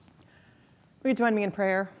Will you join me in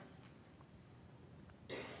prayer?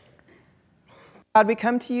 God, we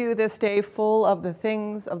come to you this day full of the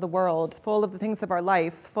things of the world, full of the things of our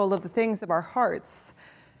life, full of the things of our hearts,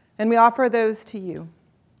 and we offer those to you.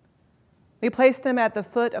 We place them at the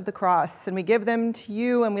foot of the cross, and we give them to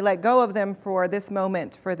you, and we let go of them for this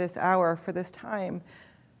moment, for this hour, for this time,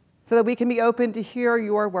 so that we can be open to hear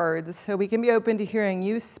your words, so we can be open to hearing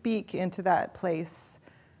you speak into that place.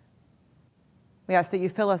 We ask that you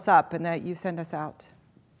fill us up and that you send us out.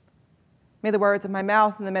 May the words of my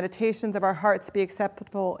mouth and the meditations of our hearts be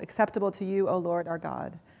acceptable to you, O Lord, our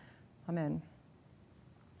God. Amen.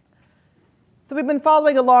 So we've been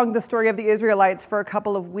following along the story of the Israelites for a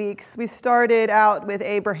couple of weeks. We started out with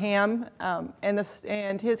Abraham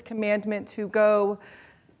and his commandment to go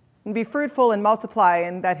and be fruitful and multiply,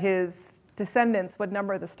 and that his descendants would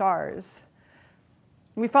number the stars.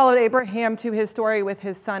 We followed Abraham to his story with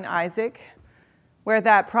his son Isaac, where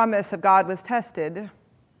that promise of God was tested,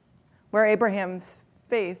 where Abraham's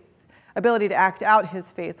faith, ability to act out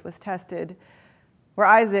his faith was tested, where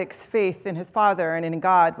Isaac's faith in his father and in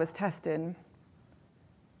God was tested.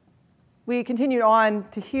 We continued on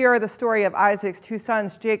to hear the story of Isaac's two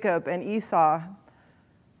sons, Jacob and Esau,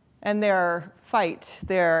 and their fight,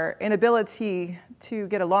 their inability to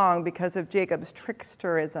get along because of Jacob's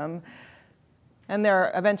tricksterism, and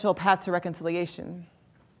their eventual path to reconciliation.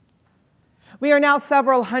 We are now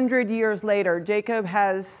several hundred years later. Jacob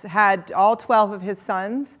has had all 12 of his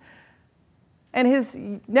sons, and his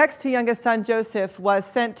next to youngest son, Joseph, was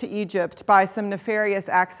sent to Egypt by some nefarious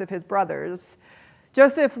acts of his brothers.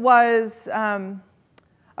 Joseph was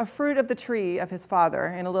a fruit of the tree of his father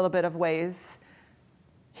in a little bit of ways.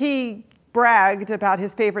 He bragged about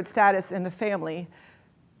his favorite status in the family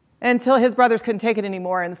until his brothers couldn't take it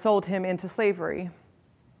anymore and sold him into slavery.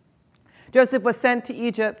 Joseph was sent to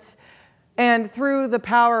Egypt, and through the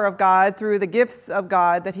power of God, through the gifts of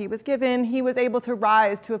God that he was given, he was able to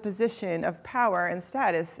rise to a position of power and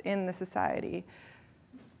status in the society.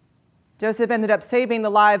 Joseph ended up saving the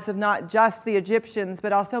lives of not just the Egyptians,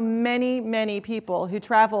 but also many, many people who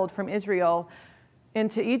traveled from Israel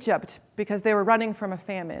into Egypt because they were running from a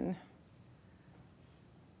famine.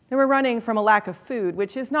 They were running from a lack of food,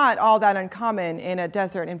 which is not all that uncommon in a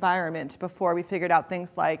desert environment before we figured out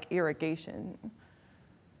things like irrigation.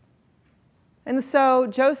 And so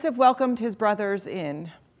Joseph welcomed his brothers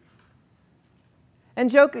in. And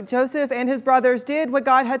Joseph and his brothers did what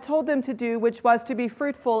God had told them to do, which was to be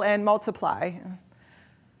fruitful and multiply.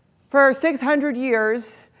 For 600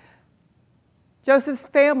 years, Joseph's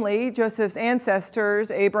family, Joseph's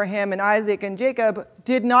ancestors, Abraham and Isaac and Jacob,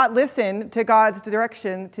 did not listen to God's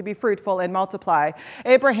direction to be fruitful and multiply.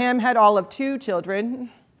 Abraham had all of 2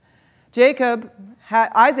 children.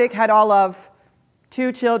 Isaac had all of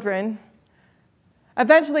 2 children.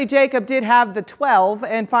 Eventually, Jacob did have the 12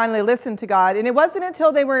 and finally listened to God. And it wasn't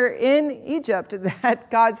until they were in Egypt that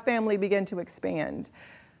God's family began to expand.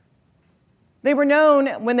 They were known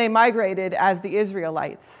when they migrated as the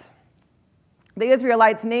Israelites. The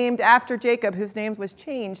Israelites named after Jacob, whose name was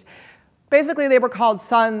changed. Basically, they were called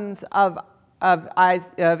sons of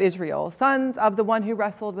Israel, sons of the one who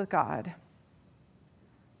wrestled with God.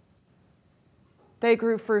 They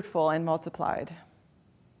grew fruitful and multiplied.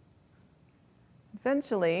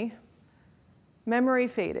 Eventually, memory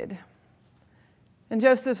faded, and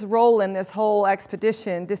Joseph's role in this whole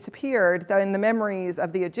expedition disappeared in the memories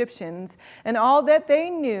of the Egyptians, and all that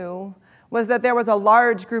they knew was that there was a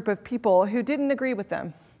large group of people who didn't agree with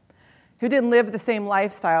them, who didn't live the same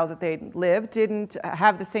lifestyle that they lived, didn't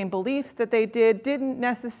have the same beliefs that they did, didn't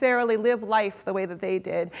necessarily live life the way that they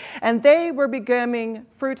did, and they were becoming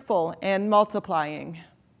fruitful and multiplying.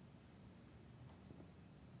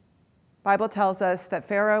 Bible tells us that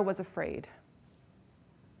Pharaoh was afraid.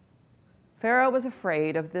 Pharaoh was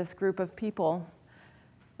afraid of this group of people.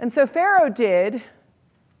 And so Pharaoh did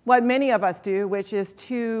what many of us do, which is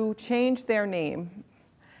to change their name.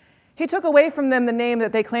 He took away from them the name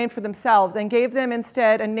that they claimed for themselves and gave them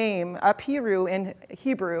instead a name, a Piru in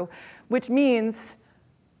Hebrew, which means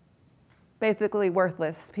basically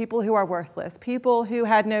worthless, people who are worthless, people who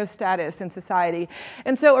had no status in society.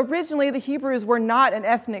 And so originally the Hebrews were not an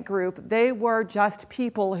ethnic group, they were just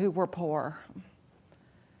people who were poor.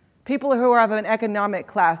 People who were of an economic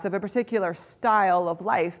class, of a particular style of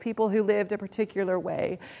life, people who lived a particular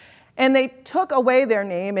way. And they took away their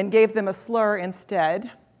name and gave them a slur instead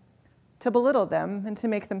to belittle them and to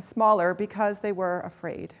make them smaller because they were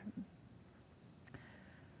afraid.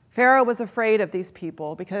 Pharaoh was afraid of these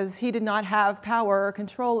people because he did not have power or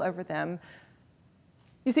control over them.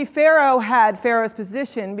 You see, Pharaoh had Pharaoh's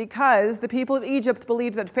position because the people of Egypt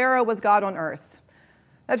believed that Pharaoh was God on earth.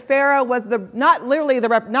 That Pharaoh was not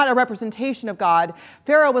a representation of God.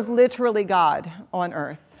 Pharaoh was literally God on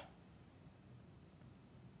earth.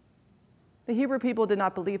 The Hebrew people did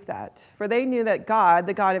not believe that, for they knew that God,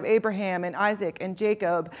 the God of Abraham and Isaac and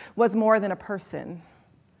Jacob, was more than a person,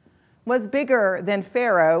 was bigger than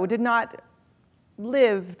Pharaoh, did not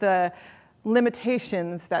live the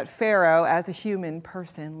limitations that Pharaoh as a human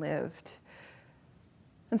person lived.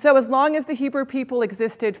 And so as long as the Hebrew people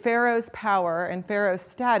existed, Pharaoh's power and Pharaoh's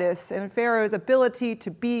status and Pharaoh's ability to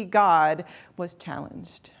be God was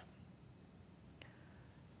challenged.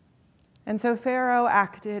 And so Pharaoh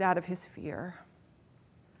acted out of his fear.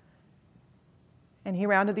 And he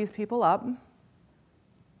rounded these people up,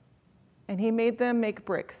 and he made them make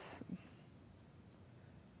bricks.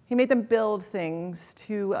 He made them build things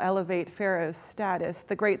to elevate Pharaoh's status.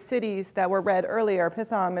 The great cities that were read earlier,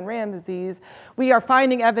 Pithom and Ramses, we are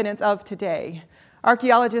finding evidence of today.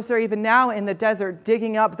 Archaeologists are even now in the desert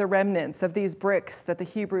digging up the remnants of these bricks that the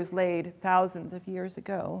Hebrews laid thousands of years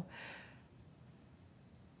ago.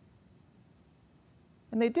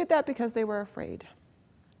 And they did that because they were afraid.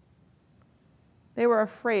 They were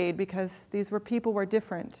afraid because people were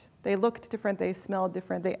different. They looked different, they smelled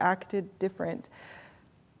different, they acted different.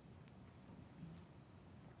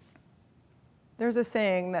 There's a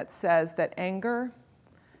saying that says that anger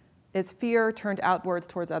is fear turned outwards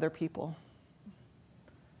towards other people.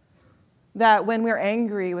 That when we're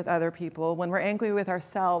angry with other people, when we're angry with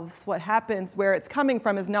ourselves, what happens, where it's coming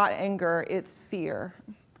from is not anger, it's fear.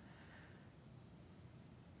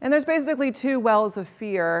 And there's basically two wells of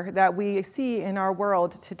fear that we see in our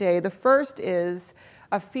world today. The first is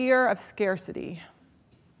a fear of scarcity.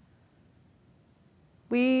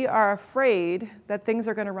 We are afraid that things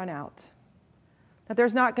are going to run out, that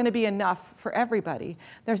there's not going to be enough for everybody.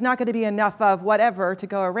 There's not going to be enough of whatever to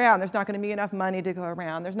go around. There's not going to be enough money to go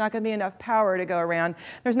around. There's not going to be enough power to go around.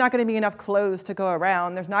 There's not going to be enough clothes to go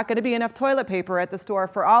around. There's not going to be enough toilet paper at the store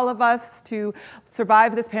for all of us to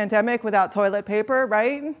survive this pandemic without toilet paper,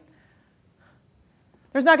 right?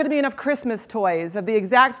 There's not going to be enough Christmas toys of the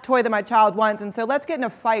exact toy that my child wants, and so let's get in a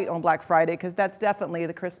fight on Black Friday, because that's definitely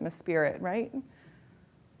the Christmas spirit, right?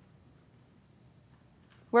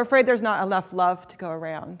 We're afraid there's not enough love to go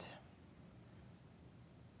around.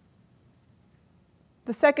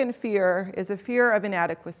 The second fear is a fear of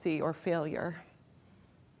inadequacy or failure.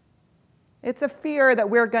 It's a fear that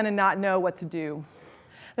we're going to not know what to do,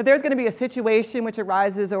 that there's going to be a situation which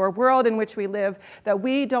arises or a world in which we live that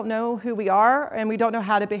we don't know who we are, and we don't know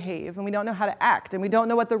how to behave, and we don't know how to act, and we don't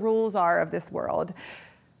know what the rules are of this world.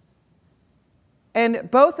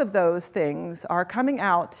 And both of those things are coming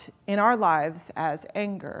out in our lives as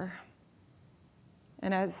anger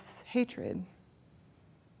and as hatred.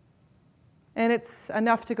 And it's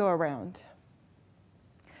enough to go around.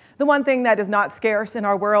 The one thing that is not scarce in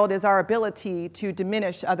our world is our ability to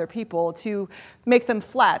diminish other people, to make them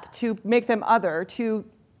flat, to make them other, to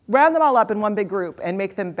round them all up in one big group and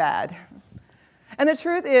make them bad. And the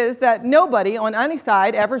truth is that nobody on any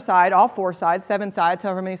side, every side, all four sides, 7 sides,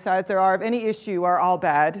 however many sides there are of any issue, are all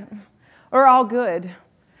bad or all good.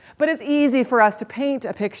 But it's easy for us to paint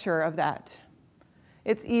a picture of that.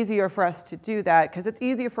 It's easier for us to do that because it's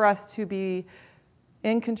easier for us to be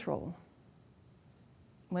in control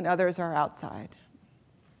when others are outside.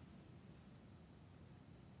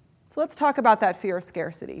 So let's talk about that fear of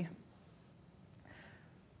scarcity.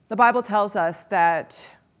 The Bible tells us that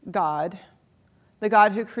God, the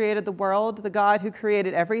God who created the world, the God who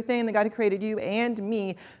created everything, the God who created you and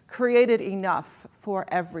me, created enough for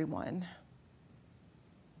everyone.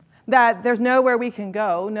 That there's nowhere we can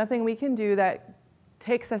go, nothing we can do that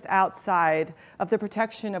takes us outside of the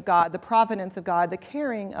protection of God, the providence of God, the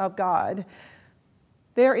caring of God.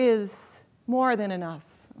 There is more than enough.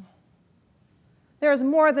 There is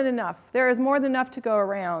more than enough. There is more than enough to go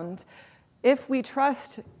around if we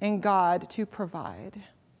trust in God to provide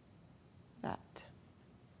that.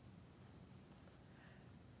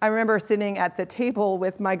 I remember sitting at the table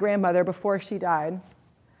with my grandmother before she died,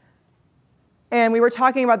 and we were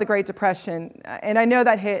talking about the Great Depression, and I know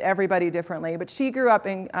that hit everybody differently, but she grew up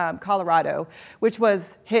in Colorado, which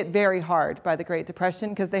was hit very hard by the Great Depression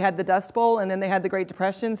because they had the Dust Bowl, and then they had the Great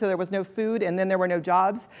Depression, so there was no food, and then there were no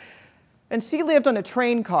jobs. And she lived on a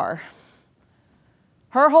train car.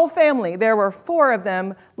 Her whole family, there were 4 of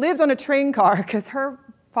them, lived on a train car because her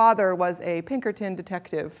father was a Pinkerton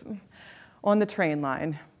detective on the train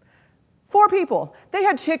line. 4 people. They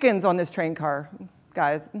had chickens on this train car,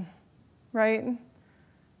 guys, right?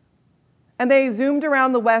 And they zoomed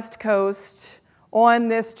around the West Coast on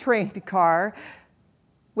this train car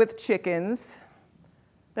with chickens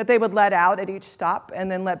that they would let out at each stop and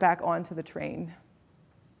then let back onto the train.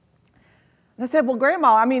 And I said, well,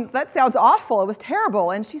 Grandma, I mean, that sounds awful. It was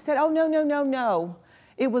terrible. And she said, oh, no, no, no, no.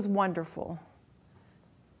 It was wonderful.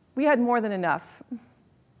 We had more than enough.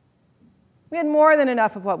 We had more than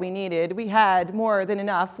enough of what we needed. We had more than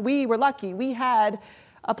enough. We were lucky. We had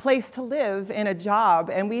a place to live and a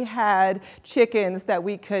job, and we had chickens that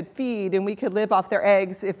we could feed, and we could live off their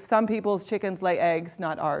eggs if some people's chickens lay eggs,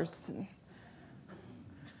 not ours.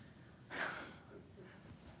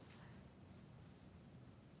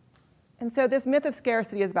 And so this myth of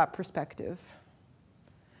scarcity is about perspective.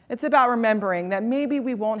 It's about remembering that maybe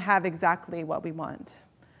we won't have exactly what we want.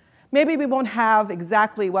 Maybe we won't have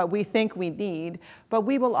exactly what we think we need, but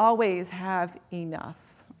we will always have enough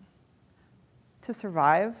to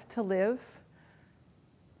survive, to live.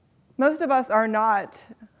 Most of us are not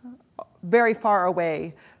very far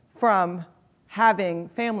away from having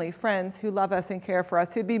family, friends who love us and care for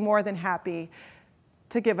us, who'd be more than happy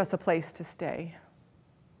to give us a place to stay.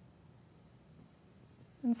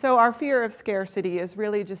 And so our fear of scarcity is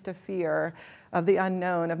really just a fear of the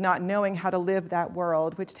unknown, of not knowing how to live that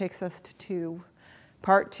world, which takes us to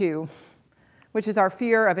part 2, which is our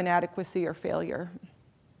fear of inadequacy or failure.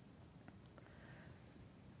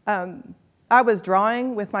 I was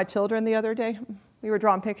drawing with my children the other day. We were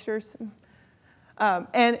drawing pictures.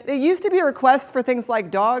 And it used to be a request for things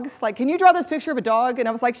like dogs. Like, can you draw this picture of a dog? And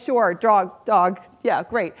I was like, sure, dog. Yeah,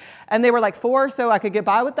 great. And they were like 4, so I could get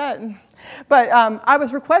by with that. But I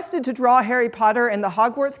was requested to draw Harry Potter in the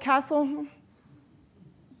Hogwarts castle.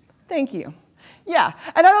 Thank you. Yeah,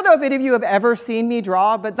 and I don't know if any of you have ever seen me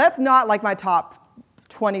draw, but that's not like my top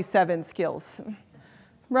 27 skills,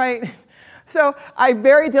 right? So I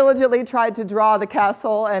very diligently tried to draw the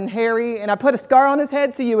castle and Harry, and I put a scar on his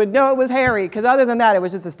head so you would know it was Harry, because other than that, it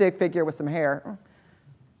was just a stick figure with some hair.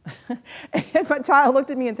 And my child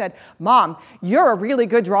looked at me and said, Mom, you're a really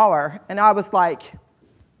good drawer. And I was like,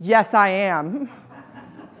 yes, I am.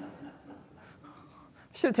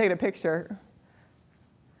 Should have taken a picture.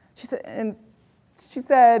 She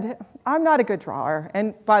said, I'm not a good drawer.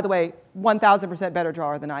 And by the way, 1,000% better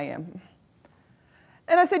drawer than I am.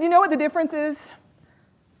 And I said, you know what the difference is?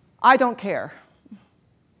 I don't care.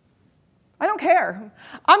 I don't care.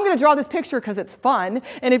 I'm going to draw this picture because it's fun.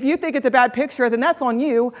 And if you think it's a bad picture, then that's on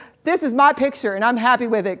you. This is my picture, and I'm happy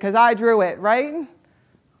with it because I drew it, right?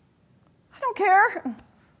 I don't care.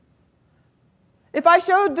 If I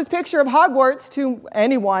showed this picture of Hogwarts to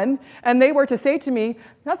anyone, and they were to say to me,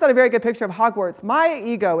 that's not a very good picture of Hogwarts, my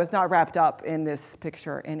ego is not wrapped up in this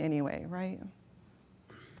picture in any way, right?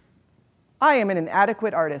 I am an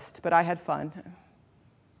inadequate artist, but I had fun.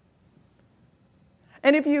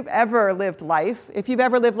 And if you've ever lived life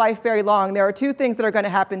very long, there are 2 things that are going to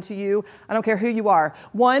happen to you. I don't care who you are.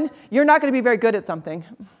 1, you're not going to be very good at something.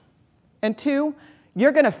 And 2,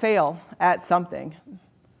 you're going to fail at something.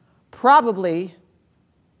 Probably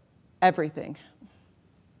everything.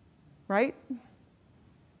 Right?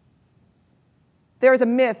 There is a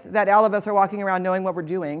myth that all of us are walking around knowing what we're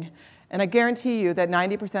doing. And I guarantee you that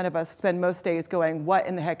 90% of us spend most days going, what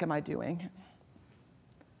in the heck am I doing?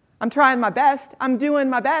 I'm trying my best. I'm doing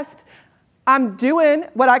my best. I'm doing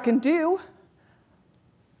what I can do.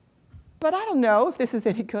 But I don't know if this is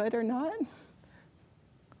any good or not.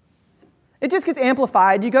 It just gets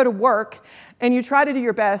amplified. You go to work, and you try to do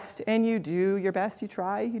your best, and you do your best. You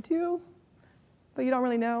try, you do, but you don't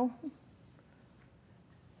really know.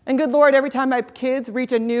 And good Lord, every time my kids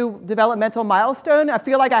reach a new developmental milestone, I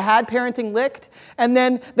feel like I had parenting licked, and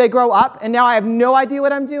then they grow up, and now I have no idea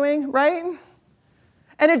what I'm doing, right?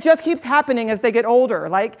 And it just keeps happening as they get older.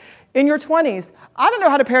 Like in your 20s, I don't know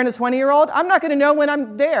how to parent a 20-year-old. I'm not going to know when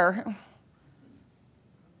I'm there.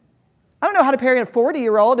 I don't know how to parent a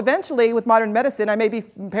 40-year-old. Eventually, with modern medicine, I may be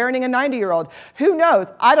parenting a 90-year-old. Who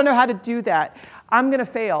knows? I don't know how to do that. I'm going to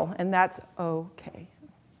fail, and that's okay.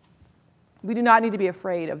 We do not need to be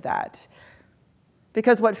afraid of that.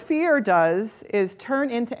 Because what fear does is turn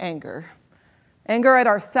into anger. Anger at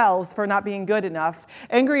ourselves for not being good enough.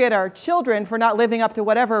 Angry at our children for not living up to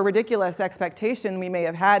whatever ridiculous expectation we may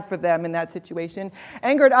have had for them in that situation.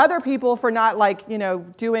 Anger at other people for not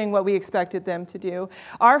doing what we expected them to do.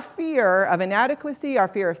 Our fear of inadequacy, our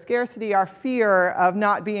fear of scarcity, our fear of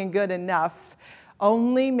not being good enough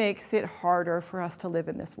only makes it harder for us to live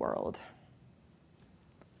in this world.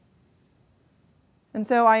 And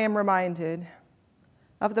so I am reminded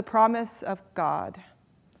of the promise of God.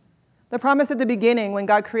 The promise at the beginning when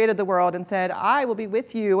God created the world and said, I will be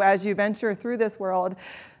with you as you venture through this world.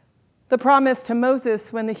 The promise to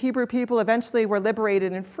Moses when the Hebrew people eventually were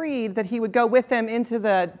liberated and freed, that he would go with them into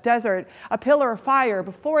the desert, a pillar of fire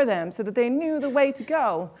before them so that they knew the way to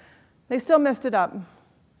go. They still messed it up.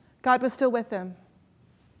 God was still with them.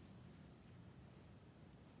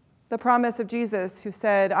 The promise of Jesus, who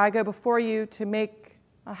said, I go before you to make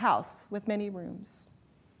a house with many rooms.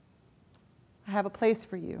 I have a place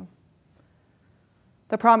for you.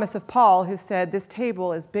 The promise of Paul, who said, this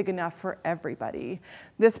table is big enough for everybody.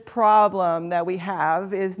 This problem that we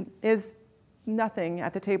have is nothing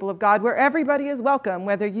at the table of God, where everybody is welcome,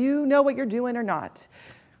 whether you know what you're doing or not,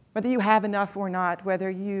 whether you have enough or not, whether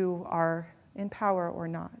you are in power or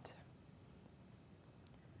not.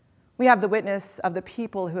 We have the witness of the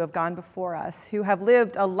people who have gone before us, who have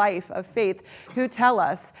lived a life of faith, who tell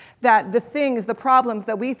us that the problems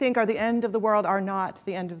that we think are the end of the world are not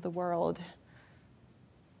the end of the world.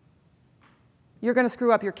 You're going to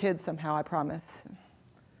screw up your kids somehow, I promise.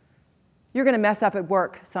 You're going to mess up at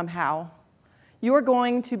work somehow. You're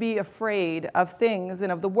going to be afraid of things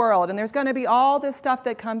and of the world, and there's going to be all this stuff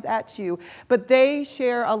that comes at you. But they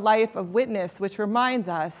share a life of witness, which reminds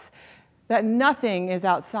us that nothing is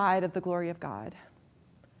outside of the glory of God.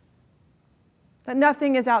 That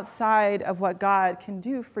nothing is outside of what God can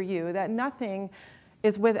do for you. That nothing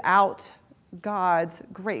is without God's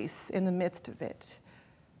grace in the midst of it.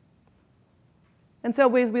 And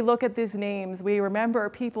so as we look at these names, we remember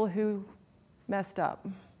people who messed up,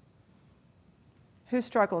 who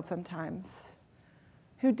struggled sometimes,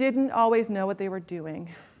 who didn't always know what they were doing,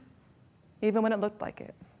 even when it looked like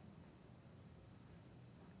it.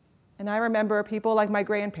 And I remember people like my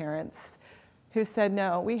grandparents who said,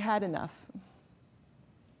 no, we had enough.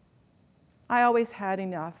 I always had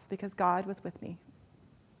enough because God was with me.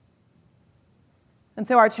 And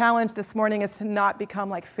so our challenge this morning is to not become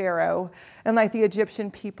like Pharaoh and like the Egyptian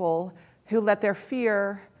people who let their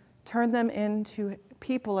fear turn them into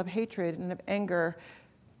people of hatred and of anger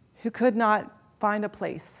who could not find a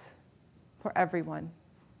place for everyone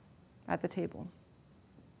at the table.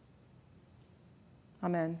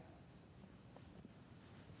 Amen.